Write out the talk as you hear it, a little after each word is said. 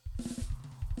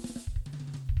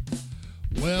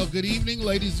Well, good evening,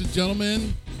 ladies and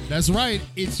gentlemen. That's right.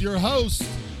 It's your host,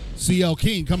 CL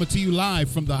King, coming to you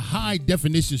live from the High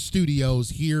Definition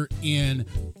Studios here in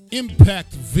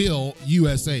Impactville,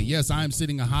 USA. Yes, I am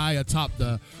sitting high atop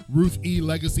the Ruth E.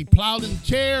 Legacy Plowden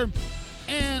chair.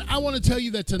 And I want to tell you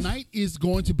that tonight is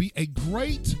going to be a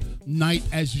great night,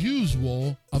 as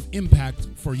usual, of impact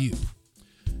for you.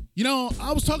 You know,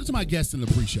 I was talking to my guest in the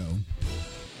pre-show,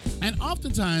 and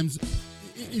oftentimes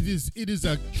it is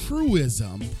a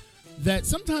truism that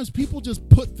sometimes people just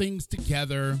put things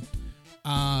together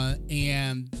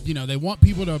and, you know, they want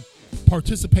people to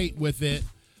participate with it,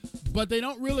 but they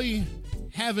don't really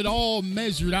have it all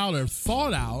measured out or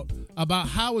thought out about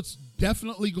how it's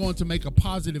definitely going to make a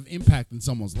positive impact in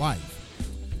someone's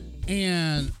life.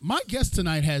 And my guest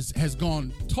tonight has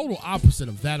gone total opposite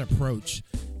of that approach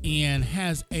and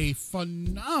has a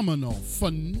phenomenal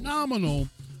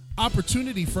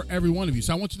opportunity for every one of you.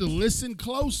 So I want you to listen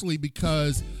closely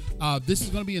because this is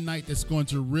going to be a night that's going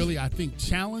to really, I think,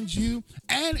 challenge you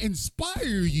and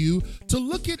inspire you to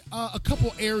look at a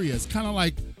couple areas, kind of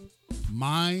like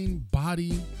mind,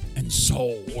 body, and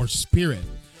soul or spirit.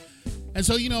 And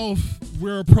so, you know,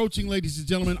 we're approaching, ladies and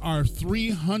gentlemen, our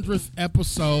 300th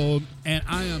episode, and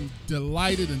I am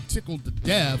delighted and tickled to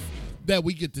death that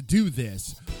we get to do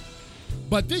this.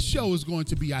 But this show is going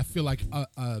to be, I feel like,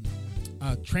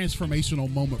 a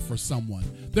transformational moment for someone.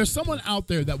 There's someone out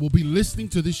there that will be listening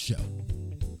to this show,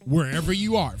 wherever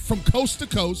you are, from coast to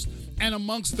coast, and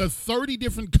amongst the 30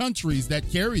 different countries that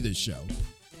carry this show.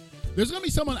 There's going to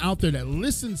be someone out there that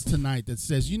listens tonight that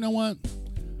says, you know what?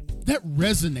 That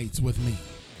resonates with me.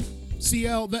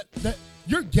 CL, that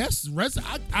your guests,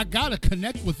 I got to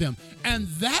connect with them. And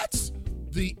that's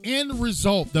the end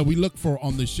result that we look for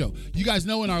on this show. You guys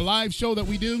know in our live show that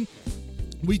we do,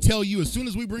 we tell you as soon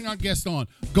as we bring our guests on,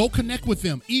 go connect with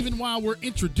them, even while we're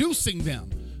introducing them,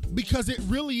 because it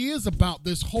really is about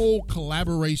this whole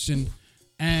collaboration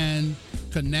and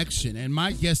connection. And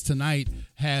my guest tonight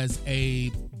has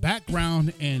a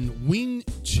background in Wing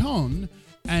Chun,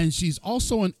 and she's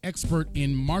also an expert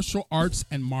in martial arts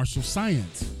and martial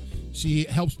science. She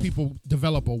helps people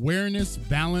develop awareness,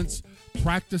 balance,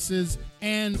 practices,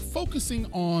 and focusing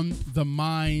on the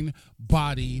mind,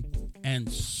 body,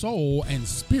 and soul and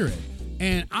spirit.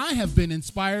 And I have been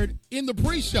inspired in the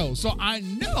pre-show, so I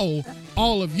know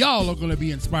all of y'all are going to be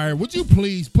inspired. Would you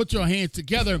please put your hands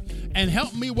together and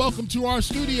help me welcome to our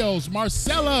studios,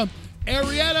 Marcella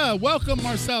Arrieta. Welcome,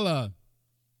 Marcella.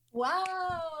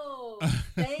 Wow.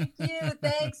 Thank you.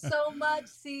 Thanks so much,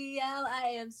 CL. I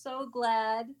am so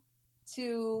glad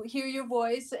to hear your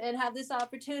voice and have this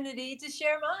opportunity to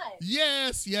share mine.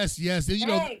 Yes. And, you Thanks.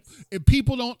 know, if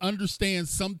people don't understand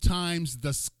sometimes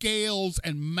the scales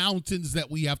and mountains that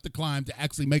we have to climb to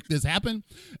actually make this happen.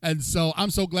 And so I'm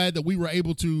so glad that we were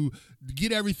able to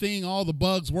get everything, all the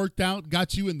bugs worked out,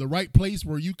 got you in the right place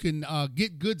where you can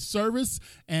get good service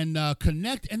and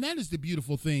connect. And that is the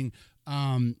beautiful thing,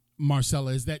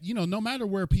 Marcella, is that, you know, no matter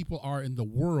where people are in the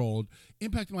world,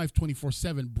 Impacting Life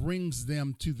 24/7 brings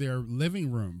them to their living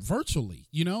room virtually,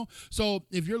 you know? So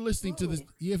if you're listening to this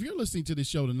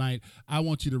show tonight, I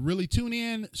want you to really tune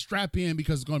in, strap in,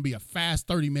 because it's going to be a fast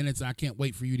 30 minutes and I can't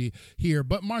wait for you to hear.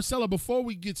 But Marcella, before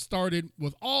we get started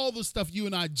with all the stuff you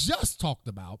and I just talked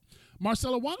about,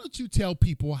 Marcella, why don't you tell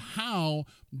people how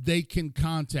they can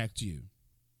contact you?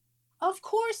 Of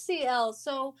course, CL.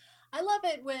 So I love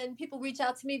it when people reach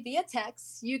out to me via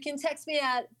text. You can text me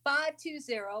at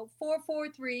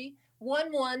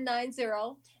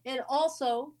 520-443-1190. And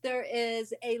also, there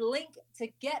is a link to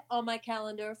get on my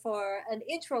calendar for an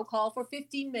intro call for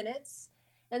 15 minutes.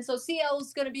 And so CL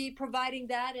is going to be providing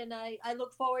that. And I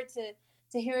look forward to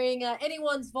hearing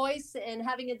anyone's voice and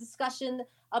having a discussion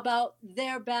about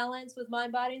their balance with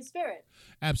mind, body, and spirit.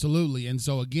 Absolutely. And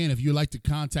so, again, if you'd like to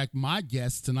contact my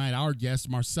guest tonight, our guest,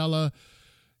 Marcella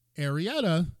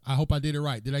Arrieta, I hope I did it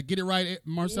right. Did I get it right,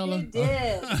 Marcella? You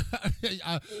did.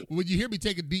 When you hear me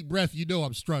take a deep breath, you know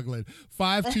I'm struggling.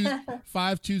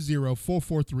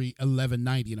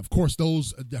 520-443-1190. And, of course,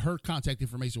 her contact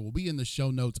information will be in the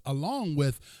show notes, along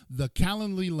with the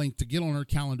Calendly link to get on her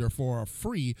calendar for a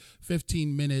free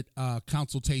 15-minute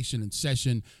consultation and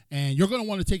session. And you're going to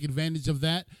want to take advantage of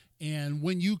that. And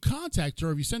when you contact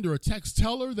her, if you send her a text,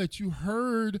 tell her that you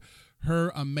heard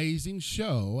her amazing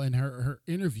show and her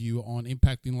interview on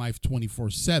Impacting Life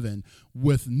 24/7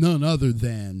 with none other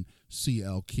than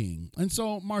CL King. And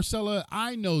so, Marcella,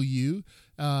 I know you.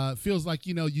 Feels like,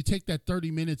 you know, you take that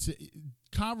 30 minutes.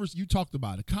 You talked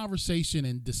about it. Conversation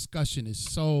and discussion is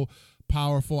so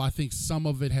powerful. I think some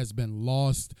of it has been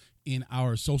lost in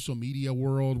our social media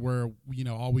world where,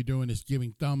 all we're doing is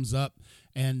giving thumbs up.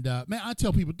 And man, I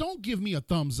tell people, don't give me a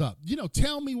thumbs up.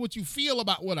 Tell me what you feel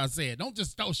about what I said.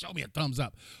 Don't show me a thumbs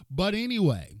up. But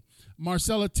anyway,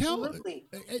 Marcella, tell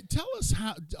us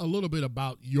a little bit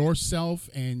about yourself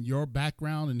and your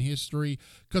background and history,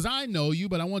 because I know you,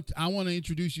 but I want to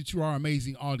introduce you to our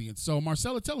amazing audience. So,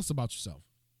 Marcella, tell us about yourself.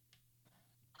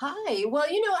 Hi. Well,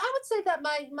 I would say that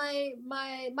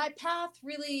my path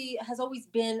really has always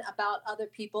been about other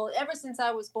people. Ever since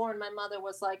I was born, my mother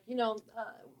was like,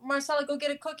 Marcella, go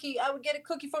get a cookie. I would get a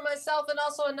cookie for myself and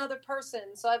also another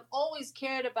person. So I've always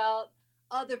cared about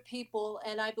other people,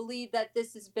 and I believe that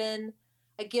this has been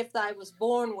a gift that I was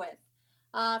born with.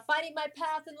 Finding my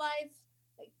path in life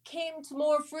came to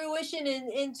more fruition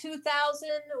in 2000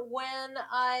 when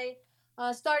I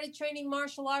started training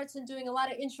martial arts and doing a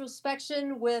lot of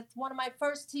introspection with one of my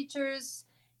first teachers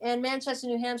in Manchester,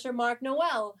 New Hampshire, Mark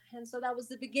Noel. And so that was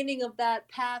the beginning of that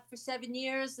path for 7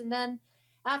 years. And then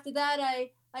after that,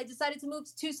 I decided to move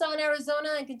to Tucson,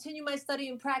 Arizona, and continue my study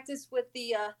and practice with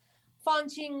the Fong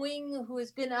Ching Wing, who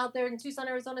has been out there in Tucson,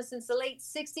 Arizona since the late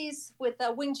 60s with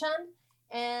Wing Chun.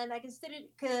 And I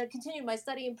continued my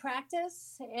study and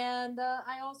practice. And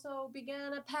I also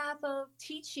began a path of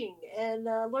teaching and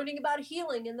learning about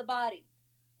healing in the body.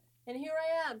 And here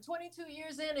I am, 22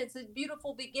 years in. It's a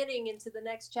beautiful beginning into the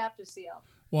next chapter, CL.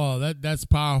 Well, that's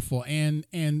powerful. And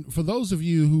for those of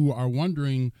you who are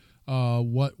wondering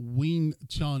what Wing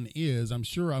Chun is, I'm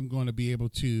sure I'm going to be able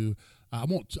to. I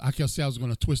can't say I was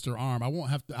going to twist her arm. I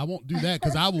won't do that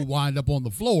because I will wind up on the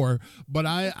floor. But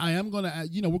I am going to,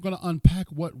 we're going to unpack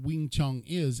what Wing Chun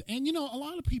is. And, a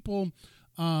lot of people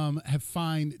have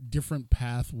find different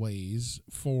pathways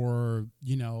for,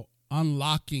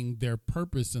 unlocking their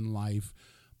purpose in life.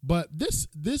 But this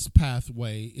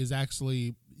pathway is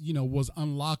actually, was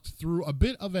unlocked through a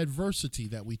bit of adversity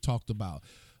that we talked about.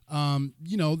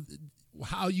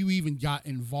 How you even got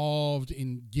involved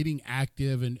in getting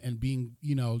active and being,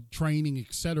 training,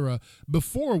 etc.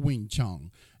 before Wing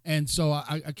Chun. And so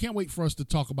I can't wait for us to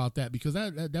talk about that, because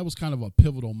that was kind of a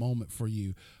pivotal moment for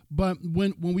you. But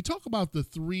when we talk about the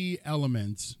three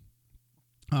elements,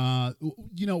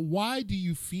 why do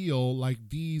you feel like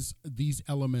these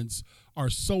elements are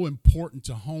so important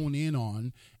to hone in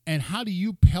on, and how do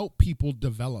you help people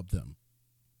develop them?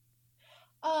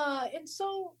 And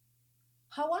so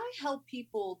how I help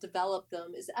people develop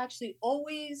them is actually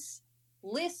always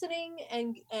listening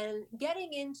and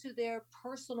getting into their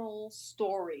personal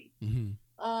story.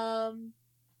 Mm-hmm.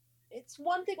 It's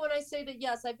one thing when I say that,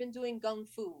 yes, I've been doing Gung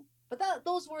Fu, but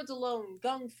those words alone,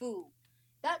 Gung Fu,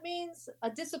 that means a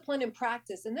discipline and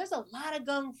practice. And there's a lot of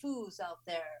Gung Fus out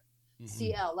there.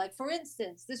 CL. Like, for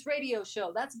instance, this radio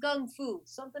show, that's Gung Fu,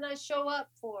 something I show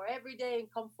up for every day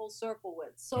and come full circle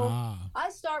with. So I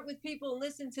start with people and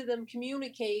listen to them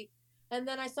communicate, and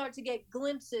then I start to get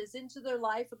glimpses into their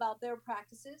life about their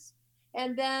practices.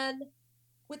 And then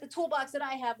with the toolbox that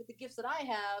I have, with the gifts that I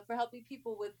have for helping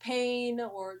people with pain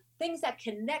or things that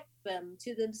connect them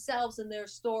to themselves and their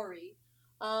story,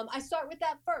 I start with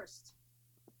that first.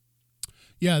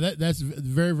 Yeah, that's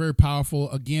very, very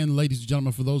powerful. Again, ladies and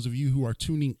gentlemen, for those of you who are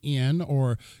tuning in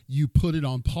or you put it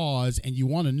on pause and you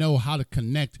want to know how to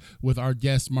connect with our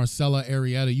guest, Marcella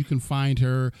Arrieta, you can find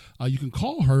her, you can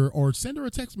call her or send her a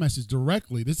text message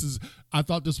directly. I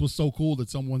thought this was so cool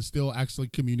that someone still actually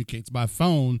communicates by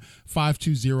phone,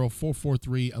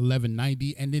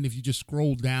 520-443-1190. And then if you just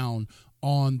scroll down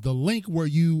on the link where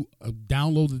you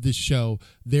downloaded this show,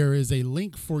 there is a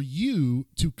link for you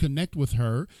to connect with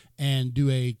her and do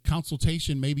a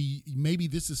consultation. Maybe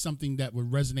this is something that would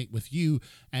resonate with you,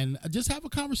 and just have a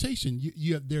conversation.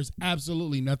 There's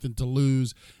absolutely nothing to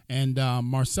lose. And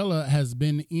Marcella has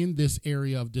been in this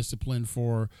area of discipline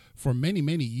for many,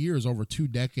 many years, over 2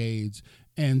 decades.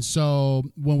 And so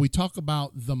when we talk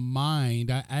about the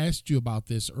mind, I asked you about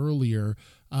this earlier.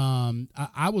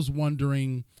 I was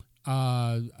wondering,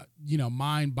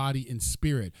 mind, body, and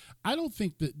spirit. I don't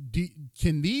think that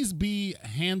can these be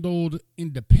handled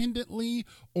independently,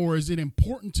 or is it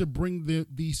important to bring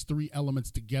these three elements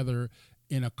together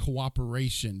in a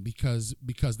cooperation because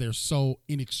they're so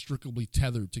inextricably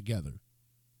tethered together?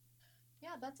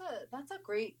 Yeah, that's a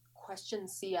great question,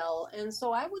 CL. And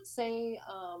so I would say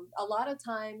a lot of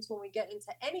times when we get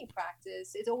into any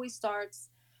practice, it always starts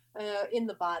in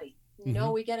the body.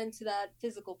 We get into that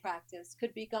physical practice.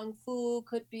 Could be Gung Fu,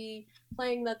 could be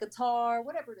playing the guitar,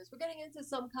 whatever it is. We're getting into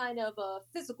some kind of a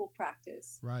physical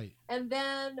practice. Right. And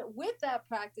then with that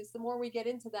practice, the more we get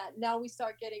into that, now we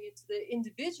start getting into the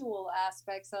individual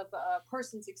aspects of a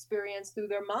person's experience through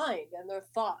their mind and their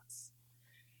thoughts.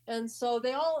 And so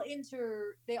they all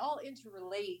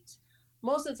interrelate.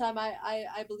 Most of the time,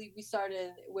 I believe we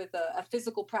started with a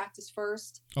physical practice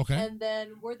first, Okay. and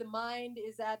then where the mind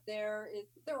is at they're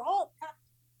all,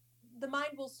 the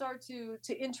mind will start to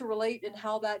interrelate in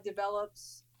how that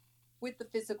develops with the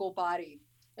physical body.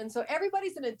 And so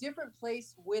everybody's in a different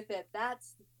place with it.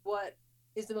 That's what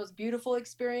is the most beautiful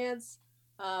experience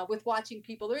with watching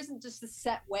people. There isn't just a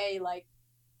set way, like,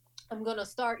 I'm going to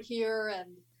start here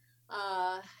and,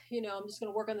 I'm just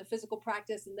going to work on the physical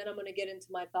practice and then I'm going to get into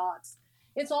my thoughts.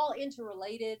 It's all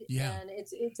interrelated. Yeah. And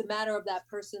it's a matter of that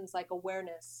person's like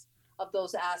awareness of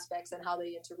those aspects and how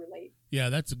they interrelate. Yeah,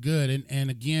 that's good. And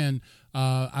again,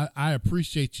 I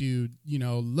appreciate you,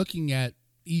 looking at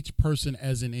each person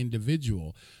as an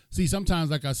individual. See, sometimes,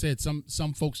 like I said,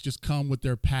 some folks just come with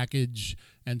their package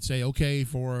and say, okay,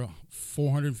 for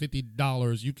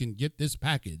 $450, you can get this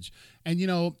package. And,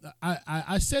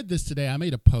 I said this today. I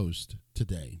made a post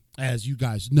today. As you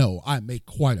guys know, I make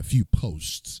quite a few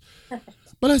posts.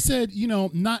 But I said,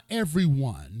 not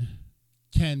everyone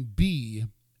can be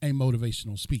a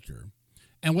motivational speaker.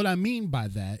 And what I mean by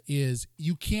that is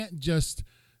you can't just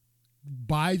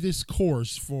buy this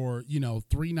course for,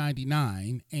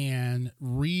 $3.99 and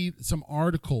read some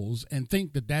articles and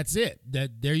think that that's it,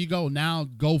 that there you go, now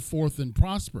go forth and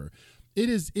prosper. It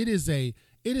is a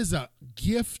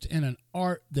gift and an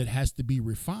art that has to be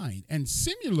refined. And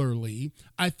similarly,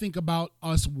 I think about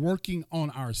us working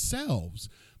on ourselves,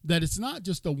 that it's not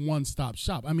just a one-stop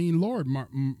shop. I mean, Lord,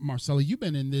 Marcella, you've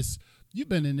been in this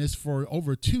for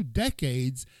over 2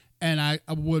 decades, and I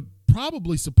would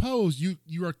probably suppose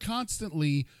you are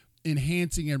constantly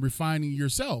enhancing and refining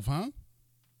yourself, huh?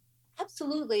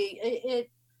 Absolutely.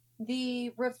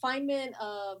 The refinement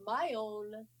of my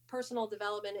own personal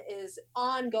development is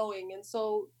ongoing, and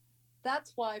so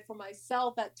that's why for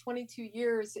myself at 22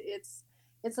 years,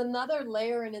 it's another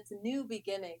layer and it's a new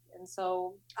beginning. And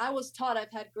so I was taught,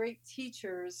 I've had great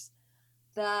teachers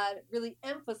that really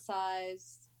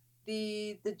emphasized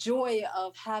the joy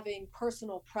of having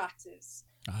personal practice.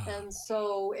 And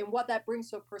what that brings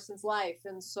to a person's life.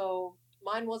 And so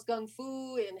mine was Gung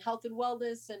Fu and health and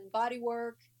wellness and body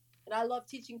work. And I love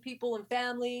teaching people and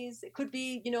families. It could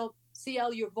be,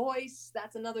 CL, your voice.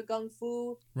 That's another Gung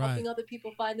Fu, helping other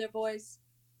people find their voice.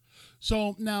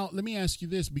 So now let me ask you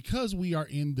this, because we are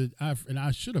and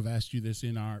I should have asked you this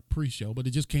in our pre-show, but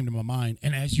it just came to my mind.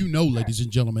 And as you know, ladies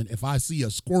and gentlemen, if I see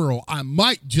a squirrel, I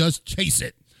might just chase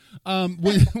it.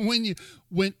 When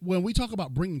we talk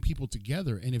about bringing people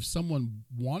together, and if someone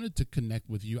wanted to connect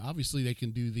with you, obviously they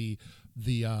can do the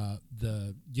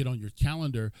get on your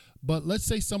calendar. But let's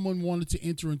say someone wanted to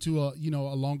enter into a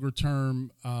longer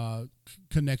term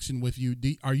connection with you.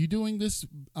 Are you doing this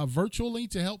virtually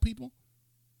to help people?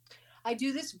 I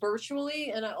do this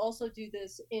virtually, and I also do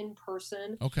this in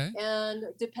person. Okay. And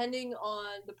depending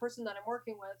on the person that I'm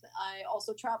working with, I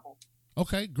also travel.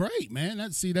 Okay, great, man.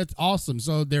 That's awesome.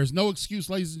 So there's no excuse,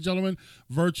 ladies and gentlemen,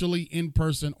 virtually, in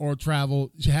person, or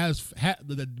travel. We used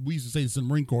to say this in the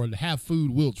Marine Corps, have food,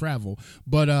 will travel.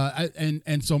 But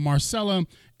and so Marcella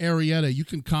Arrieta, you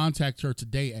can contact her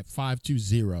today at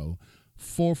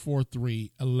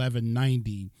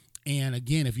 520-443-1190. And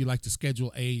again, if you'd like to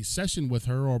schedule a session with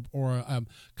her, or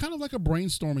kind of like a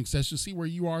brainstorming session, see where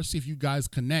you are, see if you guys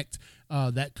connect,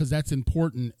 because that's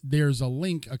important. There's a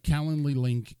Calendly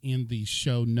link in the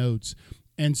show notes.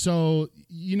 And so,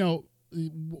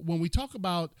 when we talk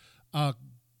about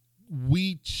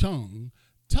Wing Chun,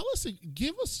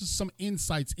 give us some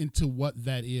insights into what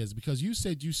that is, because you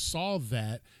said you saw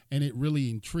that and it really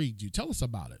intrigued you. Tell us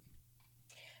about it.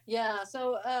 Yeah.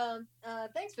 So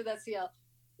thanks for that, CL.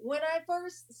 When I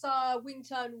first saw Wing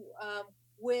Chun,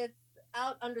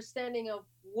 without understanding of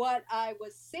what I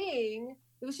was seeing,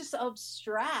 it was just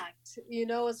abstract. They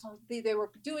were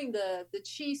doing the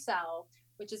Chi Sao,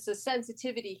 which is a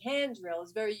sensitivity hand drill.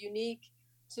 It's very unique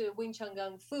to Wing Chun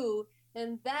Gung Fu.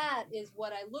 And that is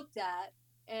what I looked at.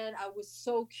 And I was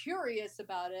so curious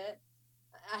about it.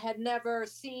 I had never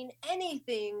seen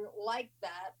anything like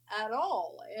that at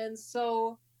all. And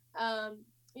so,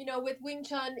 with Wing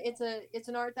Chun, it's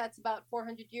an art that's about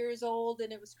 400 years old,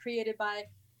 and it was created by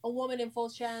a woman in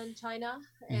Foshan, China.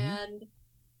 Mm-hmm. And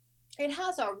it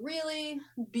has a really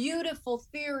beautiful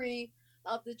theory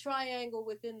of the triangle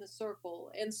within the circle.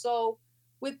 And so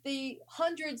with the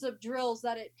hundreds of drills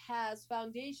that it has,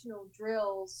 foundational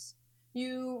drills,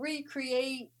 you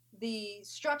recreate the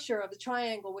structure of the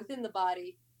triangle within the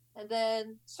body, and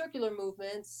then circular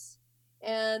movements.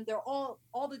 And they're all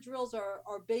the drills are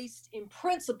based in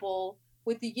principle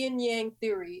with the yin yang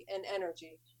theory and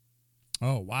energy.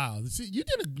 Oh wow! See,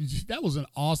 that was an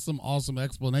awesome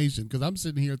explanation. Because I'm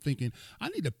sitting here thinking I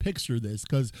need to picture this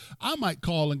because I might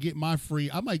call and get my free.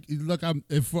 I might look.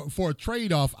 For a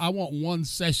trade off. I want one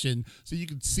session so you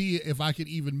can see if I can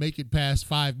even make it past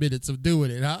 5 minutes of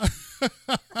doing it. Huh?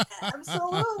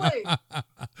 Absolutely.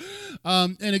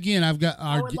 And again, I've got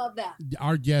I would love that.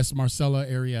 Our guest Marcella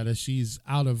Arrieta. She's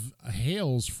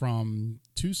hails from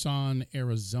Tucson,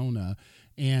 Arizona.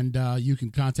 And you can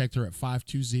contact her at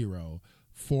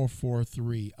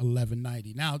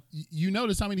 520-443-1190. Now, you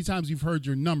notice how many times you've heard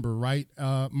your number, right,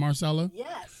 Marcella?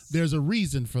 Yes. There's a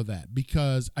reason for that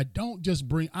because I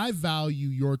value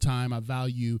your time. I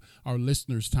value our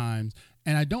listeners' time.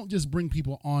 And I don't just bring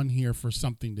people on here for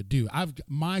something to do.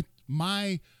 My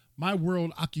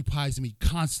world occupies me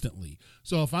constantly.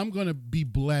 So if I'm going to be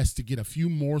blessed to get a few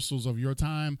morsels of your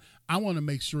time, I want to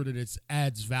make sure that it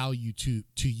adds value to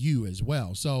you as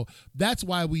well. So that's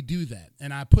why we do that.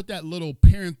 And I put that little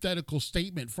parenthetical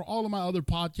statement for all of my other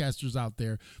podcasters out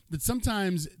there that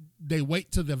sometimes they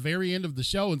wait to the very end of the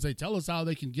show and say, tell us how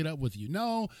they can get up with you.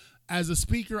 No, as a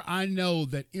speaker, I know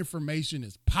that information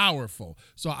is powerful.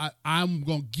 So I'm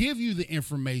going to give you the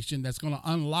information that's going to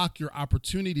unlock your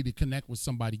opportunity to connect with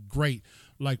somebody great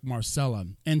like Marcella.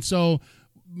 And so,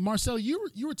 Marcella, you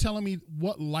were telling me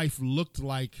what life looked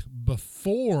like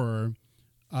before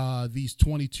these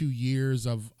 22 years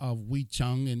of Wing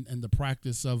Chun and the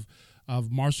practice of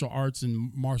martial arts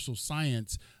and martial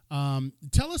science.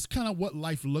 Tell us kind of what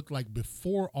life looked like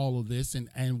before all of this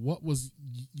and what was,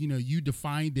 you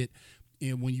defined it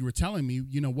when you were telling me,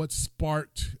 what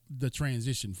sparked the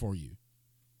transition for you.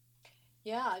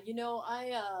 Yeah.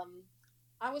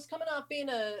 I was coming off being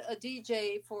a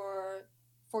DJ for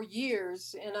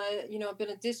years, and I've been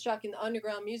a disc jockey in the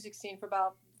underground music scene for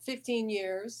about 15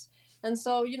 years. And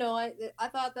so, I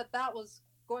thought that was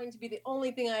going to be the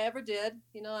only thing I ever did.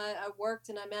 I worked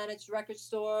and I managed record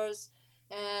stores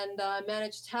and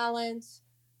managed talent.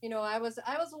 I was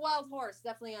a wild horse,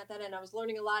 definitely at that end. I was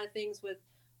learning a lot of things with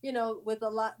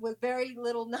very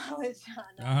little knowledge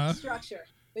on structure.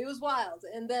 It was wild.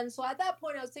 And then, so at that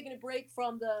point, I was taking a break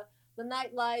from the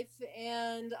nightlife,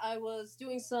 and I was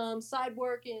doing some side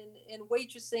work in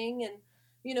waitressing, and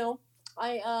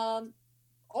I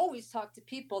always talk to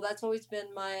people. That's always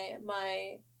been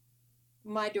my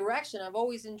direction. I've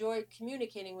always enjoyed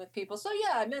communicating with people. So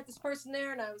yeah, I met this person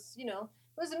there, and I was, it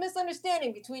was a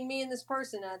misunderstanding between me and this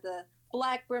person at the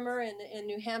Black Brimmer in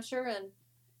New Hampshire, and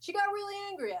she got really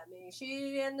angry at me.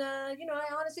 I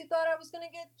honestly thought I was going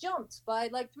to get jumped by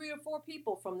like 3 or 4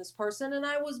 people from this person, and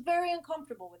I was very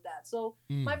uncomfortable with that. So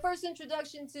my first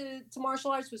introduction to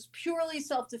martial arts was purely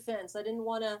self-defense. I didn't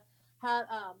want to have,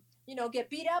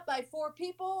 get beat up by 4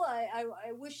 people.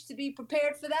 I wished to be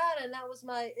prepared for that, and that was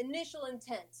my initial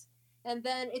intent. And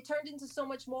then it turned into so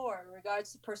much more in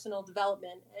regards to personal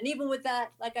development. And even with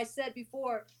that, like I said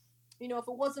before, if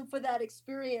it wasn't for that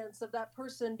experience of that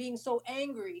person being so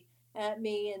angry at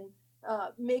me and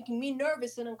making me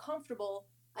nervous and uncomfortable,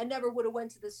 I never would have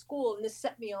went to this school, and this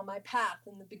set me on my path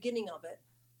in the beginning of it.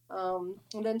 And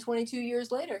then 22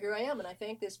 years later, here I am, and I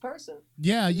thank this person.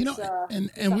 Yeah,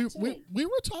 and we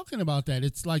were talking about that.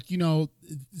 It's like,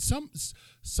 some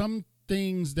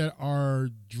things that are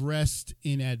dressed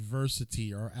in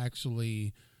adversity are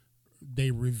actually,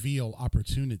 they reveal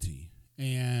opportunity.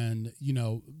 And,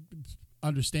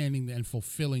 understanding and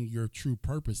fulfilling your true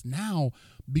purpose. Now,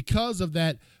 because of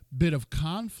that bit of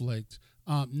conflict,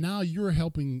 now you're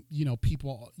helping,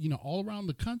 people, all around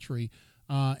the country.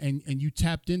 And you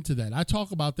tapped into that. I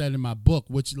talk about that in my book,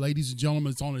 which, ladies and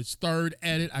gentlemen, it's on its 3rd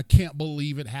edit. I can't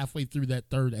believe it. Halfway through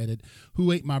that 3rd edit,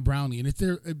 Who Ate My Brownie? And it's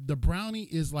there. The brownie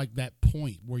is like that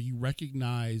point where you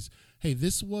recognize, hey,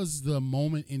 this was the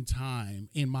moment in time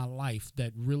in my life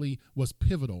that really was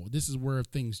pivotal. This is where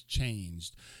things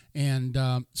changed. And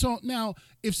so now,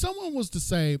 if someone was to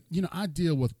say, I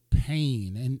deal with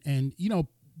pain and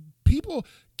people,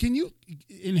 can you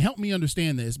and help me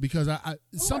understand this? Because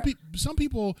some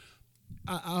people,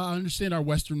 I understand our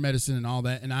Western medicine and all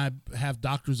that, and I have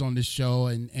doctors on this show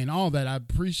and all that. I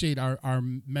appreciate our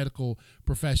medical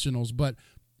professionals, but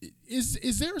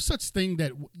is there such thing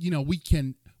that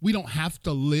we don't have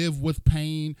to live with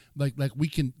pain? Like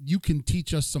you can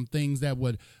teach us some things that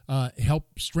would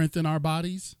help strengthen our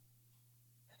bodies?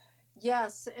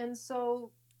 Yes, and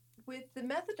so with the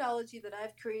methodology that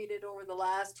I've created over the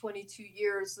last 22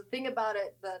 years, the thing about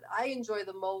it that I enjoy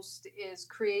the most is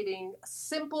creating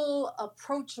simple,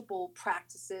 approachable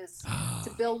practices to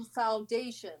build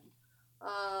foundation.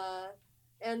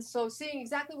 And so seeing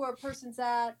exactly where a person's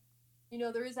at,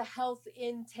 there is a health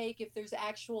intake if there's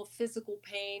actual physical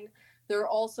pain. There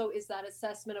also is that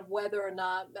assessment of whether or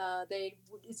not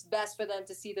it's best for them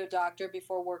to see their doctor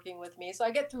before working with me. So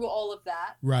I get through all of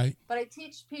that. Right. But I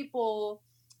teach people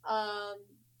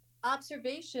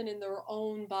observation in their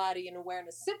own body and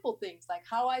awareness. Simple things like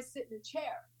how I sit in a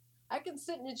chair. I can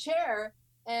sit in a chair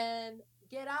and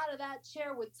get out of that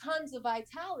chair with tons of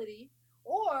vitality,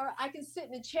 or I can sit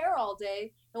in a chair all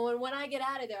day, and when I get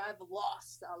out of there, I've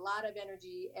lost a lot of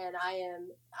energy and I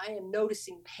am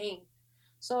noticing pain.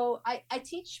 So I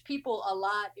teach people a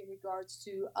lot in regards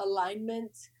to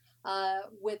alignment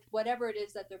with whatever it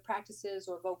is that their practice is,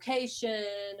 or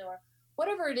vocation, or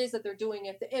whatever it is that they're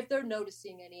doing. If they're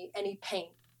noticing any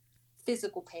pain,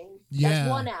 physical pain, that's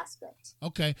one aspect.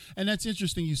 Okay, and that's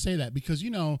interesting you say that, because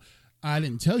I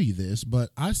didn't tell you this, but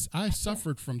I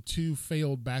suffered from 2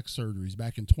 failed back surgeries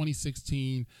back in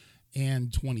 2016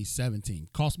 and 2017.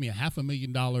 Cost me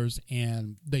 $500,000,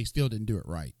 and they still didn't do it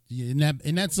right.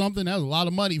 And that's something, that was a lot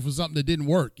of money for something that didn't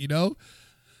work,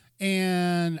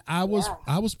 And I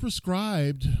was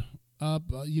prescribed,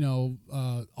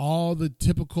 all the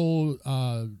typical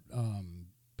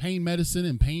pain medicine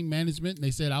and pain management. And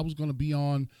they said I was going to be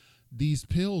on these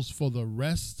pills for the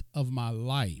rest of my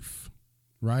life,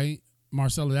 right?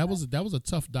 Marcella, that was a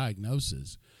tough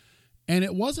diagnosis. And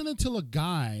it wasn't until a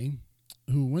guy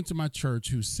who went to my church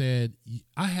who said,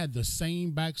 I had the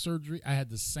same back surgery, I had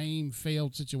the same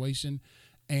failed situation,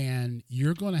 and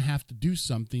you're going to have to do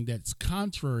something that's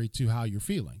contrary to how you're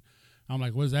feeling. I'm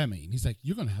like, what does that mean? He's like,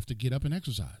 you're going to have to get up and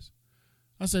exercise.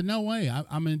 I said, no way,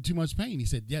 I'm in too much pain. He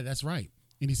said, yeah, that's right.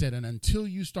 And he said, and until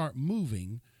you start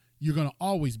moving, you're going to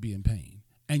always be in pain.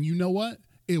 And you know what?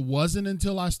 It wasn't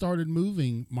until I started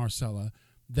moving, Marcella,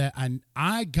 that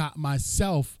I got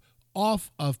myself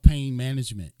off of pain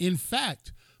management. In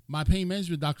fact, my pain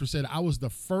management doctor said I was the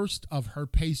first of her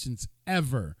patients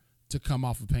ever to come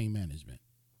off of pain management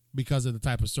because of the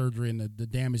type of surgery and the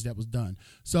damage that was done.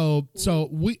 So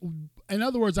we, in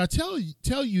other words, I tell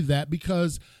you that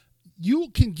because you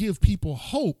can give people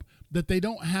hope that they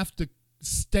don't have to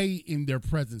stay in their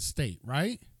present state,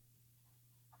 right?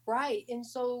 Right. And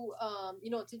so,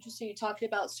 it's interesting you talking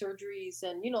about surgeries,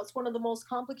 and, it's one of the most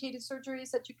complicated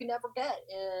surgeries that you can ever get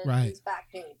is back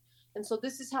pain. And so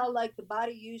this is how, the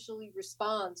body usually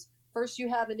responds. First, you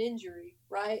have an injury,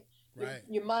 right? Right.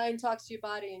 Your mind talks to your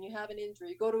body and you have an injury.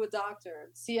 You go to a doctor.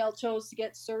 CL chose to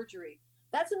get surgery.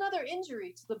 That's another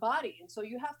injury to the body. And so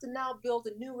you have to now build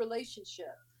a new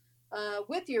relationship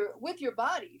with your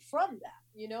body from that.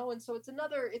 And so it's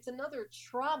another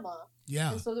trauma.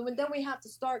 Yeah. And so then we have to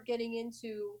start getting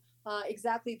into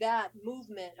exactly that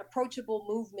movement, approachable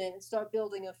movement, and start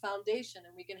building a foundation,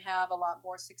 and we can have a lot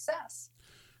more success.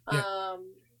 Yeah.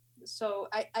 So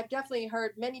I've definitely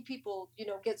heard many people,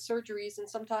 get surgeries, and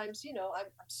sometimes, I'm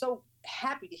so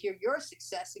happy to hear your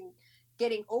success in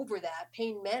getting over that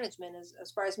pain management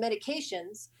as far as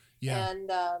medications. Yeah.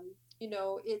 And,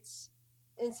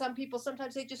 and some people,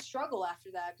 sometimes they just struggle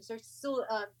after that because they still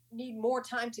need more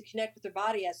time to connect with their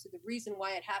body as to the reason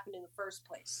why it happened in the first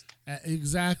place.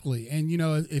 Exactly. And,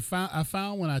 I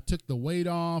found when I took the weight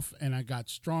off and I got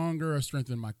stronger, I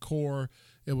strengthened my core,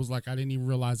 it was like I didn't even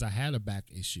realize I had a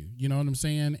back issue. You know what I'm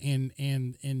saying?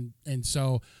 And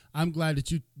so I'm glad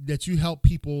that you help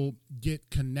people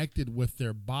get connected with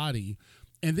their body.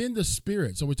 And then the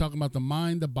spirit. So we're talking about the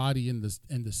mind, the body, and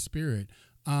the spirit.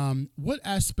 What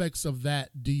aspects of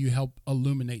that do you help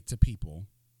illuminate to people?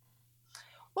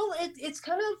 Well, it's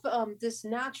kind of this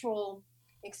natural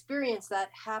experience that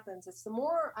happens. It's the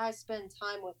more I spend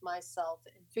time with myself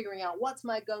and figuring out what's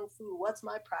my gung fu, what's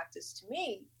my practice to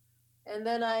me, and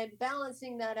then I'm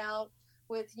balancing that out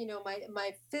with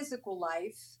my physical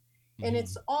life, and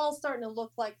it's all starting to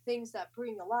look like things that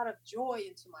bring a lot of joy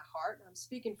into my heart. And I'm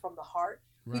speaking from the heart.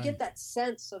 Right. We get that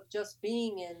sense of just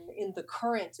being in the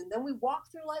current, and then we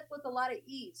walk through life with a lot of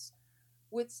ease.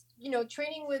 With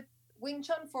training with Wing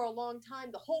Chun for a long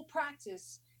time, the whole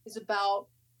practice is about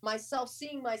myself,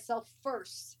 seeing myself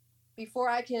first before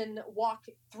I can walk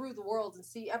through the world and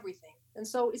see everything. And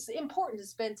so it's important to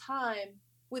spend time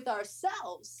with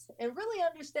ourselves and really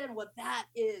understand what that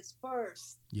is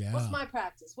first. Yeah. What's my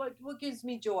practice? What gives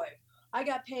me joy? I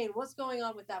got pain. What's going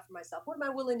on with that for myself? What am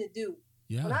I willing to do?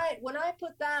 Yeah. When I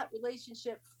put that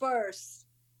relationship first,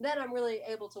 then I'm really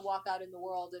able to walk out in the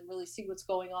world and really see what's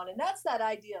going on. And that's that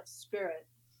idea of spirit.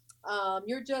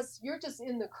 You're just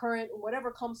in the current,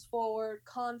 whatever comes forward,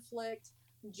 conflict,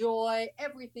 joy,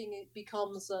 everything, it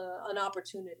becomes an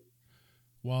opportunity.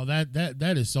 Well,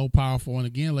 that is so powerful. And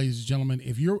again, ladies and gentlemen,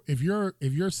 if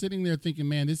you're sitting there thinking,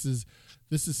 man, this is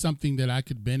something that I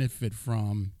could benefit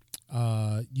from,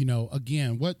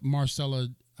 again, what Marcella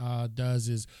does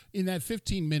is in that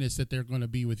 15 minutes that they're going to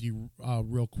be with you,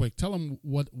 real quick, tell them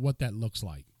what that looks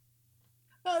like.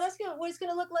 Oh, that's good. What it's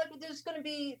gonna look like? There's gonna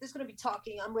be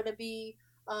talking. I'm gonna be,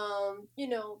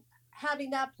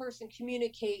 having that person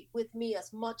communicate with me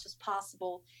as much as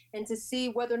possible, and to see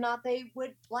whether or not they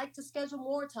would like to schedule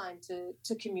more time to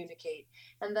communicate.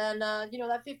 And then,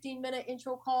 that 15-minute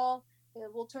intro call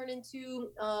will turn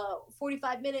into a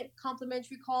 45-minute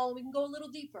complimentary call, and we can go a little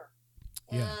deeper.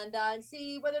 Yeah. And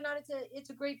see whether or not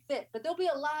it's a great fit. But there'll be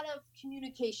a lot of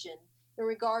communication in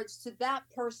regards to that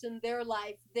person, their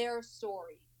life, their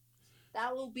story.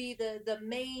 That will be the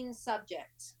main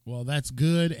subject. Well, that's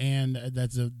good, and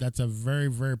that's a very,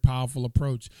 very powerful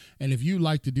approach. And if you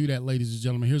like to do that, ladies and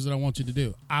gentlemen, here's what I want you to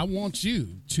do. I want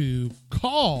you to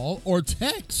call or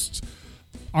text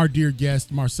our dear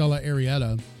guest, Marcella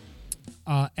Arrieta,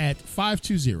 at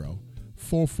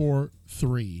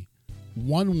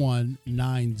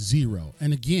 520-443-1190.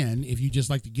 And again, if you just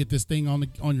like to get this thing on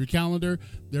your calendar,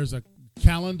 there's a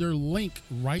calendar link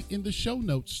right in the show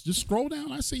notes. Just scroll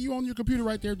down. I see you on your computer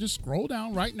right there. Just scroll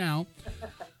down right now.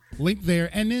 Link there.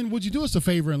 And then would you do us a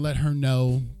favor and let her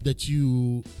know that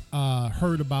you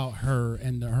heard about her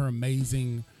and her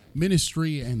amazing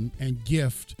ministry and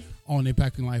gift on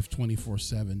Impacting Life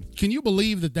 24/7. Can you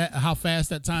believe that how fast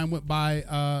that time went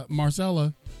by,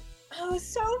 Marcella? Oh,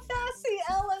 so fast,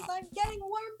 Ellis. I'm getting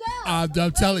warmed up.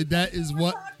 I'm telling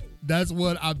you, that's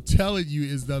what I'm telling you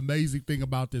is the amazing thing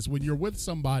about this. When you're with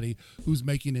somebody who's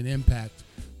making an impact,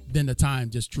 then the time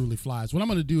just truly flies. What I'm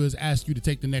going to do is ask you to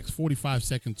take the next 45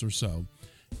 seconds or so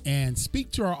and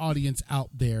speak to our audience out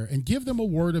there and give them a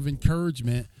word of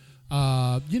encouragement,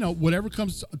 whatever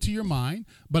comes to your mind.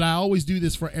 But I always do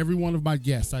this for every one of my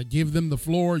guests. I give them the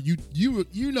floor. You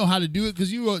know how to do it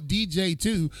because you're a DJ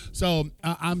too. So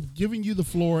I'm giving you the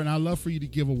floor, and I'd love for you to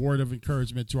give a word of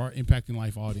encouragement to our Impacting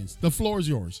Life audience. The floor is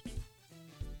yours.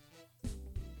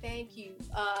 Thank you.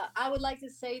 I would like to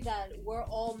say that we're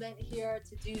all meant here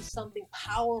to do something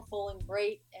powerful and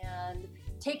great, and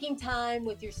taking time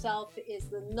with yourself is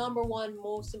the number one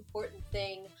most important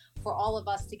thing for all of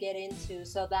us to get into,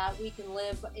 so that we can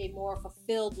live a more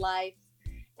fulfilled life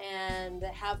and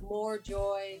have more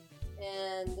joy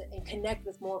and connect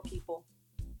with more people.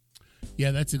 Yeah,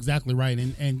 that's exactly right.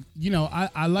 And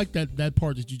I like that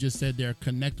part that you just said there,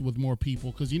 connect with more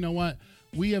people, because you know what?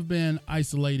 We have been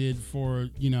isolated for,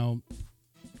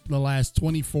 the last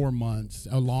 24 months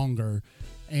or longer,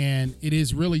 and it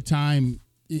is really time.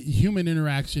 Human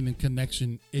interaction and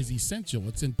connection is essential.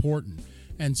 It's important.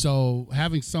 And so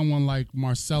having someone like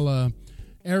Marcella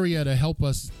Arrieta help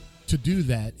us to do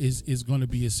that is going to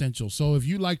be essential. So if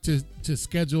you'd like to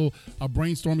schedule a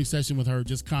brainstorming session with her,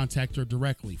 just contact her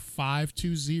directly,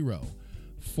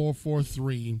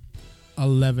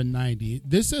 520-443-1190.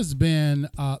 This has been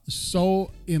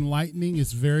so enlightening.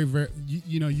 It's very, very,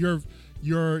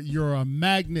 you're a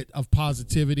magnet of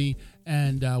positivity,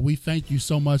 and we thank you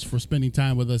so much for spending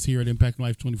time with us here at Impacting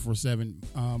Life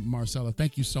 24/7. Marcella,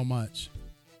 thank you so much.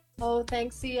 Oh,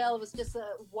 thanks, CL. It was just a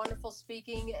wonderful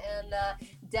speaking, and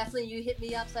definitely you hit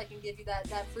me up so I can give you that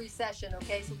free session,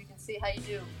 okay? So we can see how you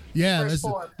do. Yeah,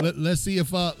 let's see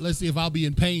if I'll be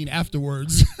in pain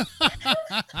afterwards.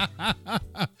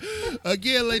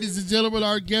 Again, ladies and gentlemen,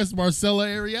 our guest Marcella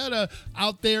Arrieta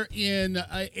out there in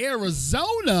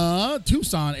Arizona,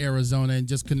 Tucson, Arizona, and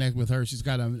just connect with her. She's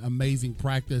got an amazing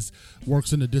practice,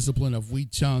 works in the discipline of Wing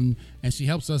Chun, and she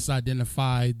helps us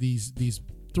identify these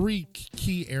 3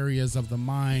 key areas of the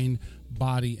mind,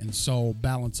 body, and soul,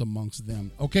 balance amongst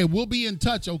them. Okay, we'll be in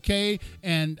touch, okay?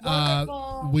 And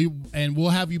we'll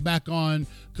have you back on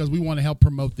because we want to help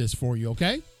promote this for you,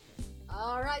 okay?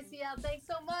 All right, CL, thanks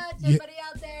so much. Everybody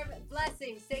out there,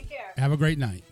 blessings. Take care. Have a great night.